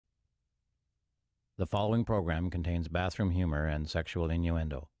The following program contains bathroom humor and sexual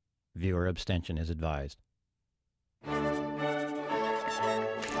innuendo. Viewer abstention is advised.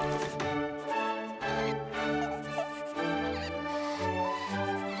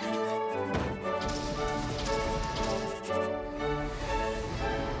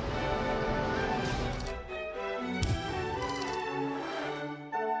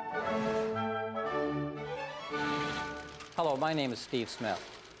 Hello, my name is Steve Smith.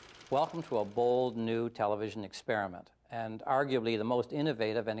 Welcome to a bold new television experiment, and arguably the most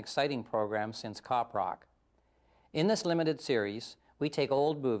innovative and exciting program since Cop Rock. In this limited series, we take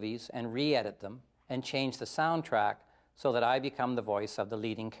old movies and re-edit them and change the soundtrack so that I become the voice of the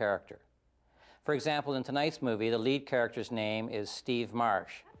leading character. For example, in tonight's movie, the lead character's name is Steve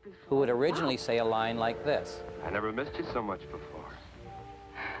Marsh, who would originally say a line like this: I never missed you so much before.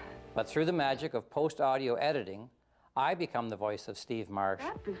 But through the magic of post-audio editing, I become the voice of Steve Marsh,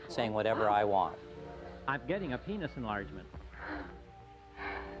 saying whatever I want. I'm getting a penis enlargement.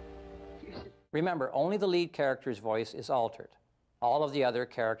 Remember, only the lead character's voice is altered. All of the other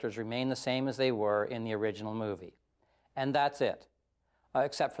characters remain the same as they were in the original movie. And that's it,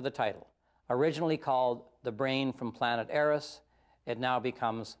 except for the title. Originally called The Brain from Planet Eris, it now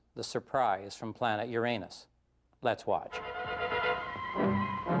becomes The Surprise from Planet Uranus. Let's watch.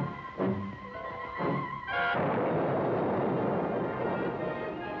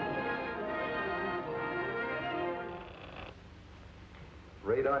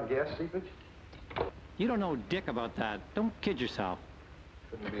 Radon gas seepage? You don't know dick about that. Don't kid yourself.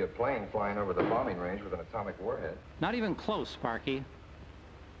 Couldn't be a plane flying over the bombing range with an atomic warhead. Not even close, Sparky.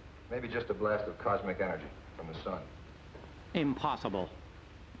 Maybe just a blast of cosmic energy from the sun. Impossible.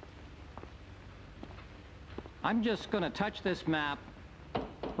 I'm just gonna touch this map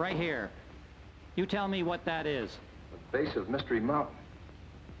right here. You tell me what that is. The base of Mystery Mountain.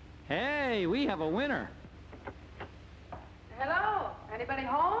 Hey, we have a winner. Hello? Anybody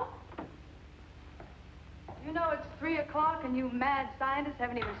home? You know it's 3 o'clock and you mad scientists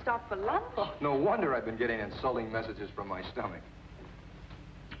haven't even stopped for lunch? Oh, no wonder I've been getting insulting messages from my stomach.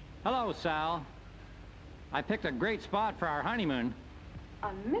 Hello, Sal. I picked a great spot for our honeymoon.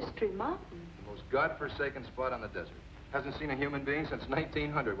 A Mystery Mountain? The most godforsaken spot on the desert. Hasn't seen a human being since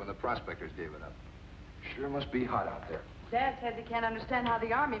 1900 when the prospectors gave it up. Sure must be hot out there. Dad says he can't understand how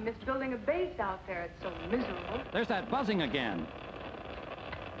the Army missed building a base out there. It's so miserable. There's that buzzing again.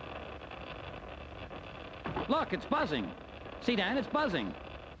 Look, it's buzzing. See, Dan, it's buzzing.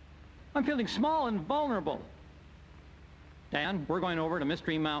 I'm feeling small and vulnerable. Dan, we're going over to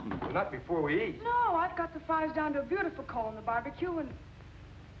Mystery Mountain. Well, not before we eat. No, I've got the fries down to a beautiful coal in the barbecue and...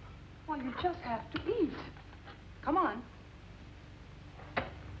 well, you just have to eat. Come on.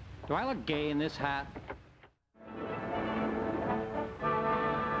 Do I look gay in this hat?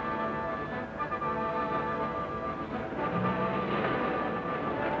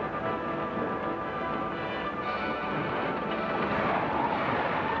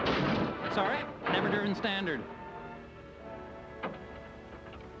 Sorry, never driven standard.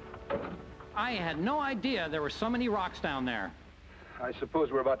 I had no idea there were so many rocks down there. I suppose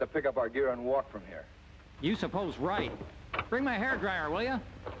we're about to pick up our gear and walk from here. You suppose right. Bring my hairdryer, will you?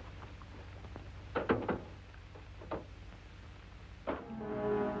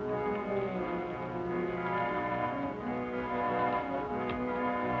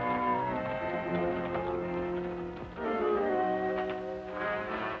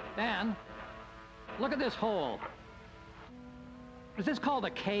 Dan, look at this hole. Is this called a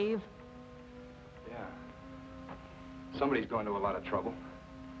cave? Yeah. Somebody's going to a lot of trouble.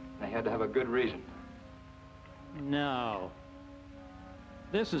 They had to have a good reason. No.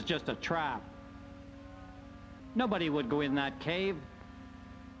 This is just a trap. Nobody would go in that cave.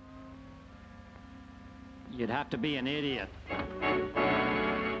 You'd have to be an idiot.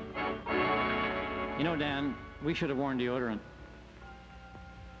 You know, Dan, we should have worn deodorant.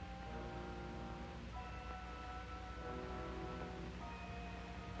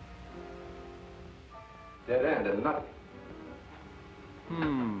 Dead end and nothing.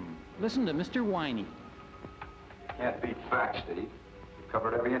 Listen to Mr. Whiny. Can't beat facts, Steve. We've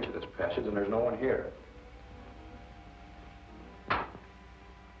covered every inch of this passage and there's no one here.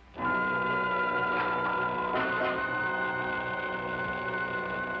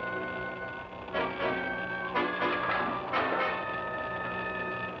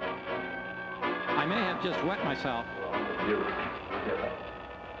 I may have just wet myself. Well, you. Yeah.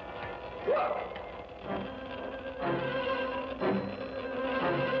 Whoa!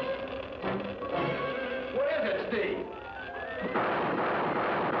 What is it, Steve?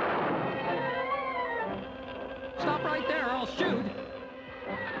 Stop right there or I'll shoot.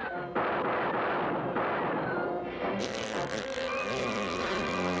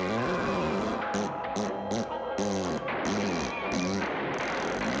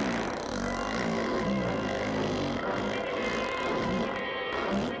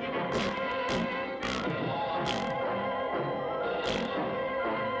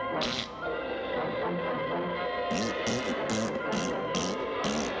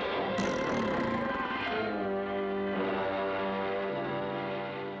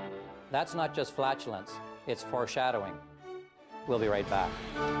 That's not just flatulence, it's foreshadowing. We'll be right back.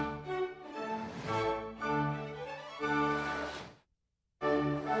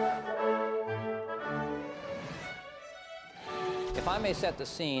 If I may set the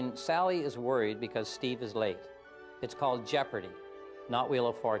scene, Sally is worried because Steve is late. It's called Jeopardy, not Wheel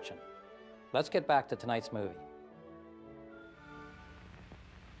of Fortune. Let's get back to tonight's movie.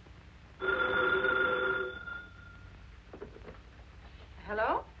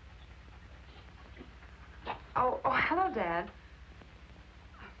 Hello? Oh, hello, Dad.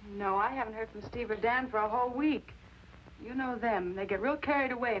 No, I haven't heard from Steve or Dan for a whole week. You know them. They get real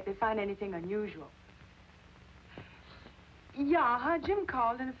carried away if they find anything unusual. Yeah, Jim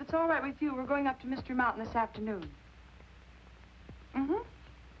called, and if it's all right with you, we're going up to Mystery Mountain this afternoon. Mm-hmm.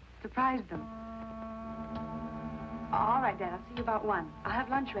 Surprise them. All right, Dad, I'll see you about 1. I'll have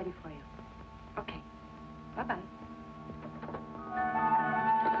lunch ready for you. Okay. Bye-bye.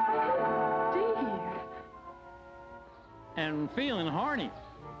 Steve. And feeling horny.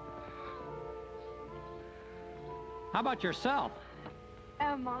 How about yourself?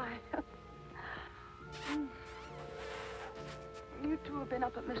 Am I? You two have been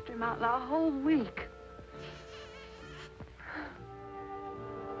up at Mystery Mountain a whole week.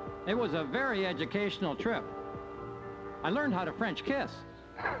 It was a very educational trip. I learned how to French kiss.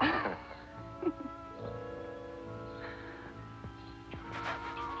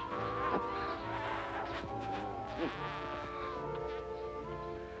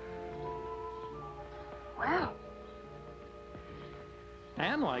 Well.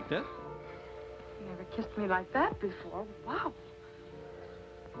 Dan liked it. You never kissed me like that before. Wow.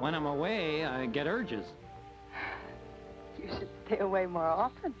 When I'm away, I get urges. You should stay away more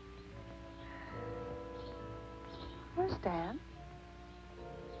often. Where's Dan?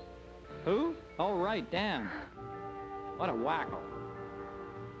 Who? Oh, right, Dan. What a wacko.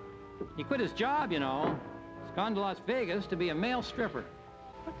 He quit his job, you know. He's gone to Las Vegas to be a male stripper.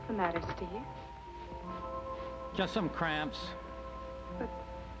 What's the matter, Steve? Just some cramps. But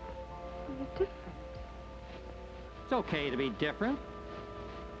you're different. It's okay to be different.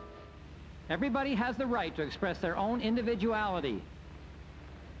 Everybody has the right to express their own individuality.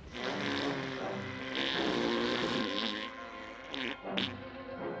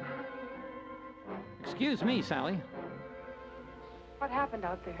 Excuse me, Sally. What happened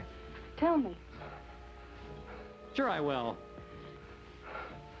out there? Tell me. Sure I will.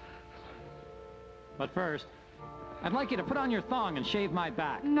 But first, I'd like you to put on your thong and shave my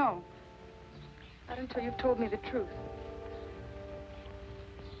back. No. Not until you've told me the truth.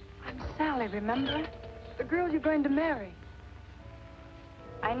 I'm Sally, remember? The girl you're going to marry.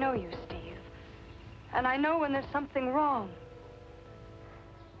 I know you, Steve. And I know when there's something wrong.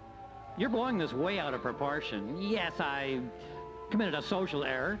 You're blowing this way out of proportion. Yes, I committed a social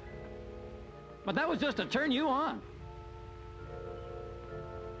error. But that was just to turn you on.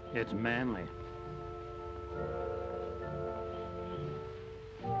 It's manly.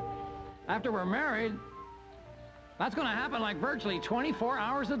 After we're married, that's going to happen like virtually 24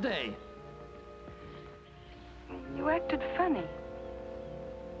 hours a day. You acted funny.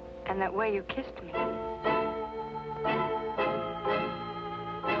 And that way you kissed me.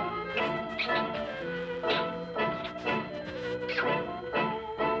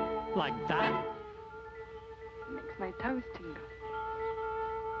 Like that? It makes my toes tingle.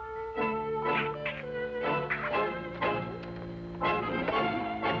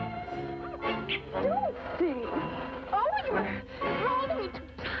 Don't, Steve. Oh, you were holding me too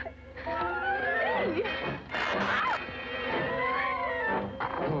tight. Steve.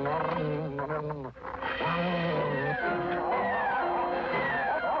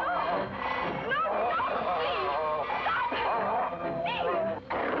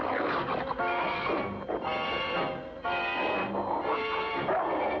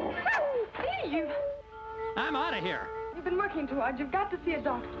 I'm out of here. You've been working too hard. You've got to see a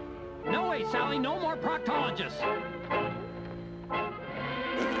doctor. No way, Sally. No more proctologists.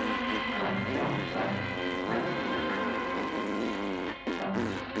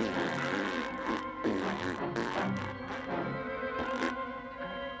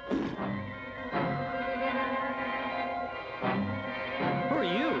 Who are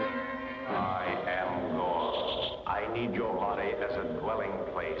you? I am Lord. I need your body as a dwelling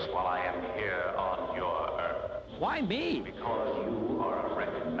place while I am here on your earth. Why me? Because you are a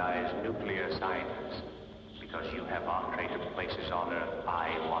recognized nuclear scientist. Because you have entree to places on earth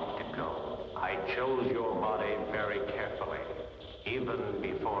I want to go. I chose your body very carefully, even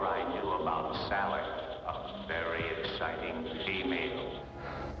before I knew about Sally, a very exciting female.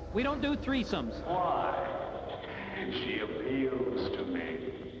 We don't do threesomes. Why? She appeals to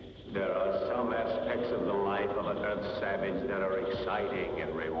me. There exciting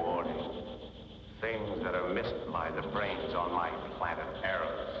and rewarding. Things that are missed by the brains on my planet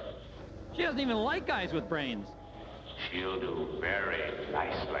Eros. She doesn't even like guys with brains. She'll do very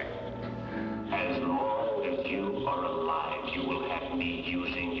nicely. As long as you are alive, you will have me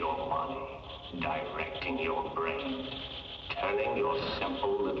using your body, directing your brain, turning your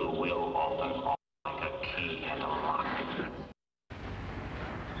simple little will off and on like a key in a lock.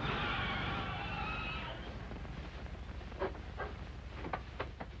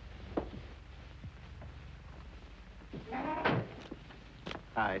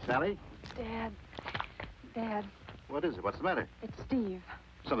 Hi, Sally. Dad. Dad, What is it? What's the matter? it's Steve.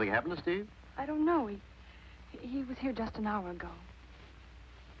 Something happened to Steve? I don't know. He was here just an hour ago.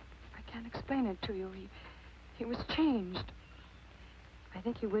 I can't explain it to you. He was changed. I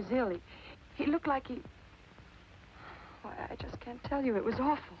think he was ill. He looked like he... Why, I just can't tell you. It was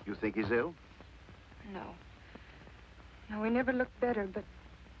awful. You think he's ill? No. No, he never looked better, but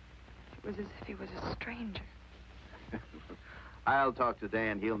it was as if he was a stranger. I'll talk to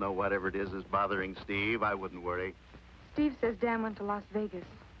Dan. He'll know whatever it is bothering Steve. I wouldn't worry. Steve says Dan went to Las Vegas.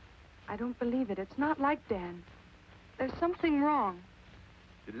 I don't believe it. It's not like Dan. There's something wrong.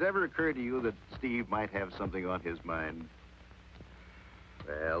 Did it ever occur to you that Steve might have something on his mind?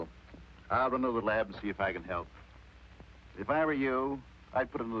 Well, I'll run to the lab and see if I can help. If I were you,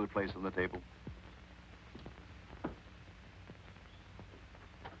 I'd put another place on the table.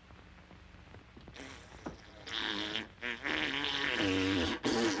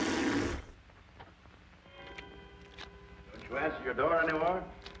 Don't you answer your door anymore?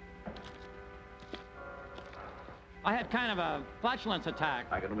 I had kind of a flatulence attack.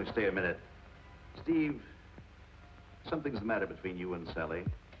 I can only stay a minute. Steve, something's the matter between you and Sally.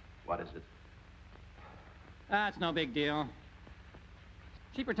 What is it? That's no big deal.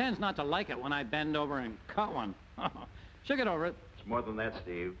 She pretends not to like it when I bend over and cut one. She'll get over it. It's more than that,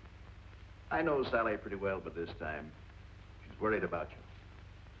 Steve. I know Sally pretty well, but this time, she's worried about you.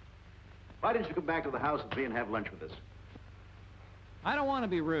 Why didn't you come back to the house with me and have lunch with us? I don't want to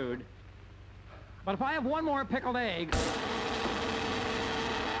be rude, but if I have one more pickled egg...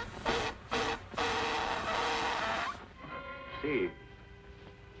 Steve.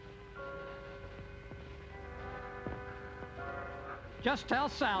 Just tell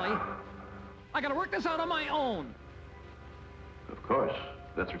Sally I gotta work this out on my own. Of course.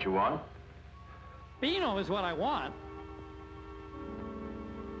 That's what you want? Beano is what I want.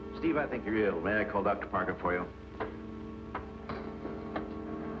 Steve, I think you're ill. May I call Dr. Parker for you?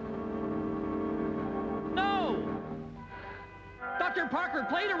 No! Dr. Parker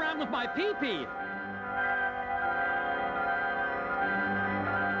played around with my pee-pee.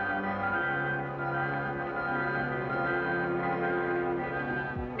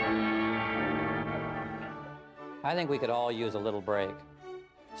 I think we could all use a little break.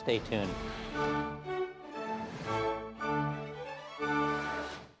 Stay tuned.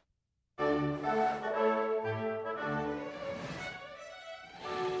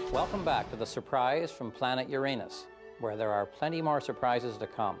 Welcome back to the surprise from planet Uranus, where there are plenty more surprises to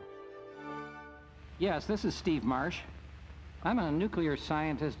come. Yes, this is Steve Marsh. I'm a nuclear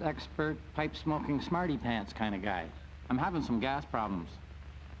scientist, expert, pipe-smoking, smarty-pants kind of guy. I'm having some gas problems.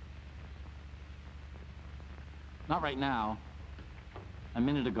 Not right now. A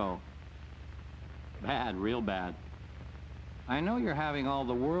minute ago. Bad, real bad. I know you're having all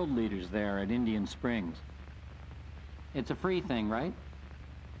the world leaders there at Indian Springs. It's a free thing, right?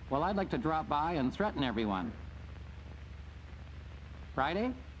 Well, I'd like to drop by and threaten everyone.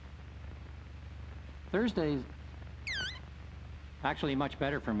 Friday? Thursday's actually much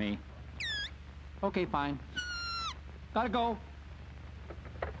better for me. Okay, fine. Gotta go.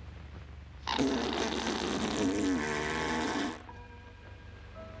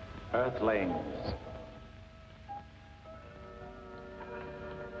 Earthlings.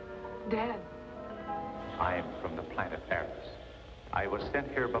 Dad. I'm from the planet Eros. I was sent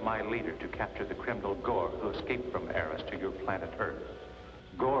here by my leader to capture the criminal Gore who escaped from Eros to your planet Earth.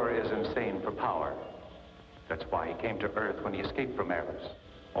 Gore is insane for power. That's why he came to Earth when he escaped from Eros.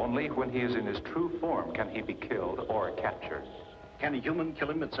 Only when he is in his true form can he be killed or captured. Can a human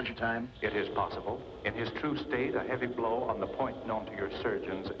kill him at such a time? It is possible. In his true state, a heavy blow on the point known to your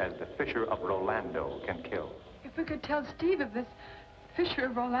surgeons as the Fissure of Rolando can kill. If we could tell Steve of this Fissure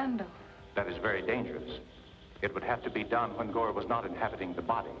of Rolando. That is very dangerous. It would have to be done when Gore was not inhabiting the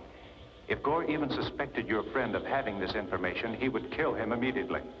body. If Gore even suspected your friend of having this information, he would kill him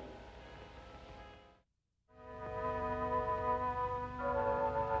immediately.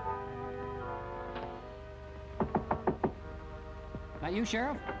 That you,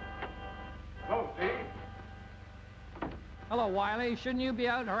 Sheriff? Oh, Steve. Hello, Wiley. Shouldn't you be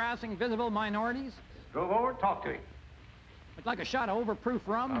out harassing visible minorities? Drove over, talk to him. It's like a shot of overproof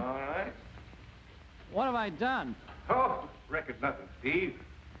rum. All right. What have I done? Oh, record nothing, Steve.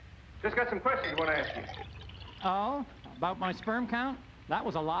 Just got some questions I want to ask you. Oh, about my sperm count? That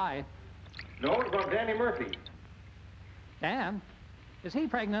was a lie. No, it's about Danny Murphy. Dan? Is he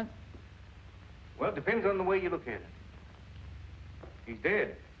pregnant? Well, it depends on the way you look at it. He's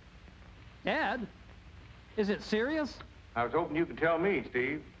dead. Dead? Is it serious? I was hoping you could tell me,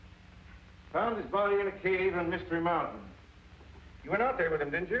 Steve. Found his body in a cave on Mystery Mountain. You went out there with him,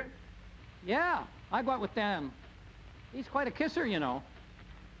 didn't you? Yeah, I got with Dan. He's quite a kisser, you know.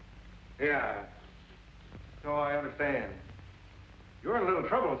 Yeah. So I understand. You're in a little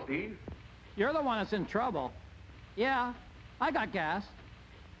trouble, Steve. You're the one that's in trouble. Yeah, I got gas.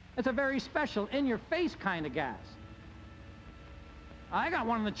 It's a very special, in-your-face kind of gas. I got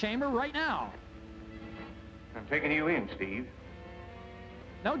one in the chamber right now. I'm taking you in, Steve.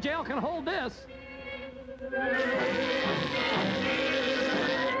 No jail can hold this. He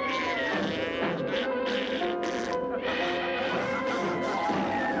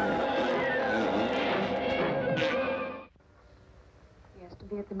has to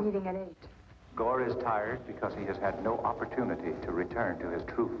be at the meeting at 8. Gore is tired because he has had no opportunity to return to his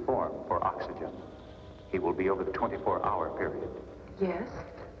true form for oxygen. He will be over the 24-hour period. Yes?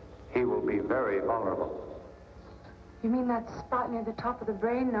 He will be very vulnerable. You mean that spot near the top of the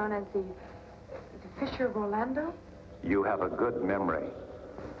brain known as the fissure of Orlando? You have a good memory.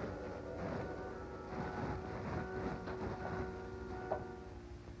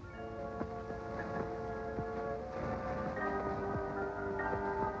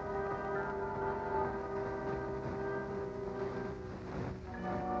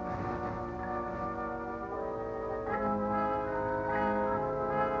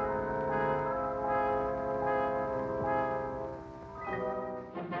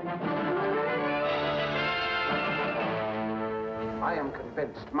 I am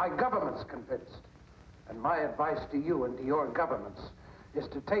convinced, my government's convinced, and my advice to you and to your governments is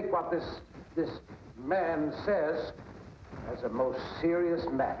to take what this man says as a most serious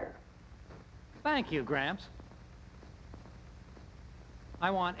matter. Thank you, Gramps.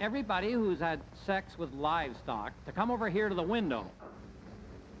 I want everybody who's had sex with livestock to come over here to the window.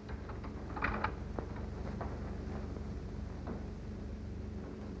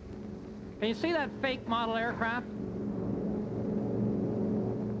 Can you see that fake model aircraft?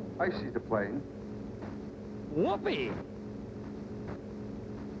 I see the plane. Whoopee!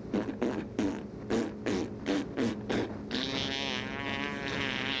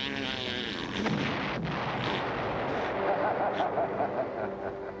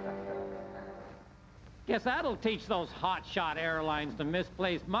 Guess that'll teach those hotshot airlines to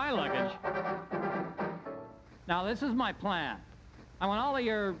misplace my luggage. Now, this is my plan. I want all of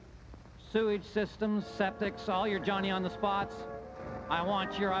your sewage systems, septics, all your Johnny-on-the-spots. I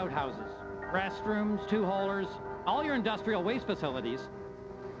want your outhouses, restrooms, two-holers, all your industrial waste facilities.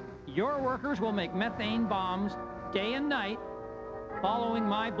 Your workers will make methane bombs day and night, following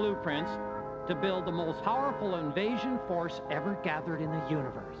my blueprints to build the most powerful invasion force ever gathered in the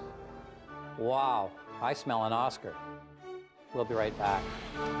universe. Wow, I smell an Oscar. We'll be right back.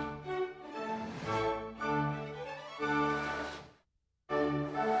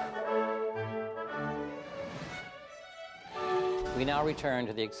 We now return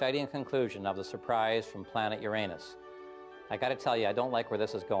to the exciting conclusion of the surprise from planet Uranus. I gotta tell you, I don't like where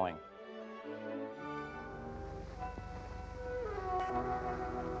this is going.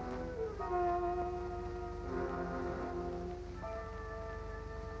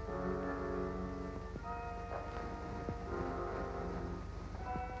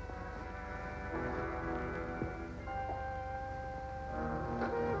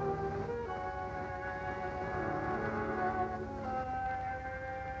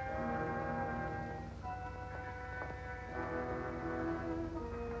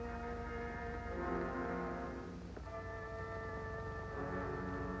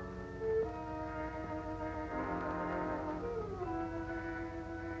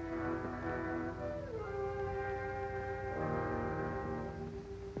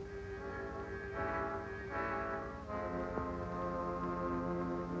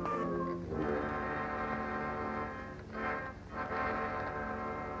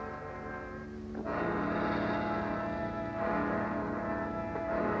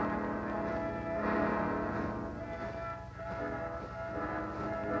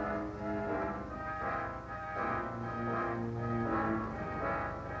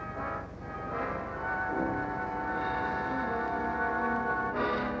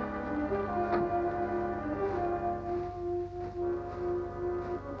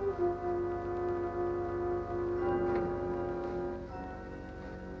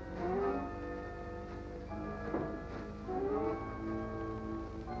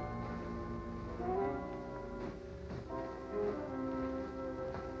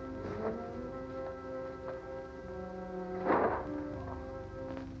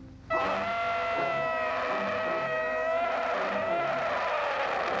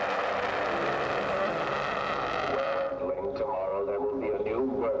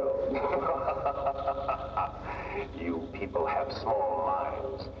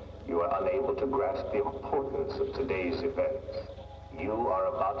 unable to grasp the importance of today's events. You are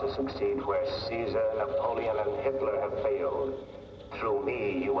about to succeed where Caesar, Napoleon, and Hitler have failed. Through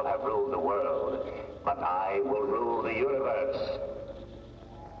me, you will have ruled the world, but I will rule the universe.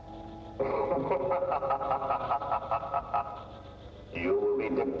 You will be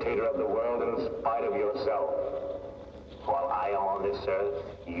dictator of the world in spite of yourself. While I am on this earth,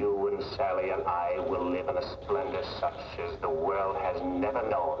 you and Sally and I will live in a splendor such as the world has never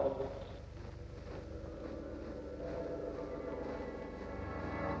known.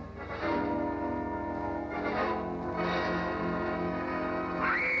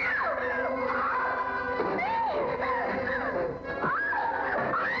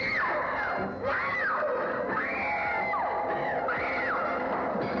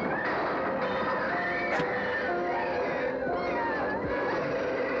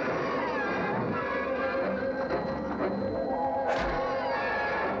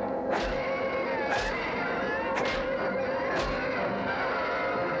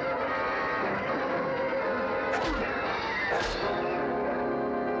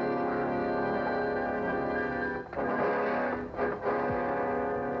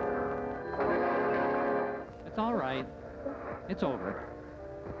 It's all right. It's over.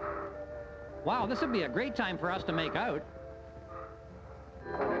 Wow, this would be a great time for us to make out.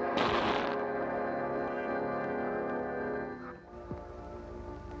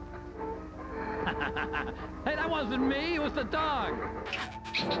 Hey, that wasn't me, it was the dog.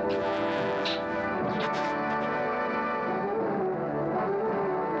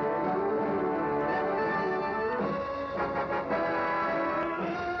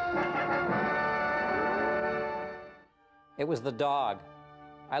 It was the dog.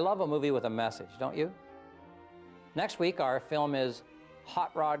 I love a movie with a message, don't you? Next week, our film is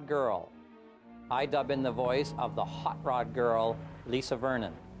Hot Rod Girl. I dub in the voice of the Hot Rod Girl, Lisa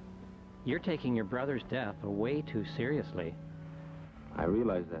Vernon. You're taking your brother's death way too seriously. I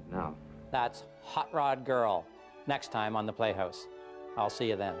realize that now. That's Hot Rod Girl, next time on the Playhouse. I'll see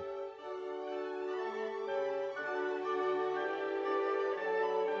you then.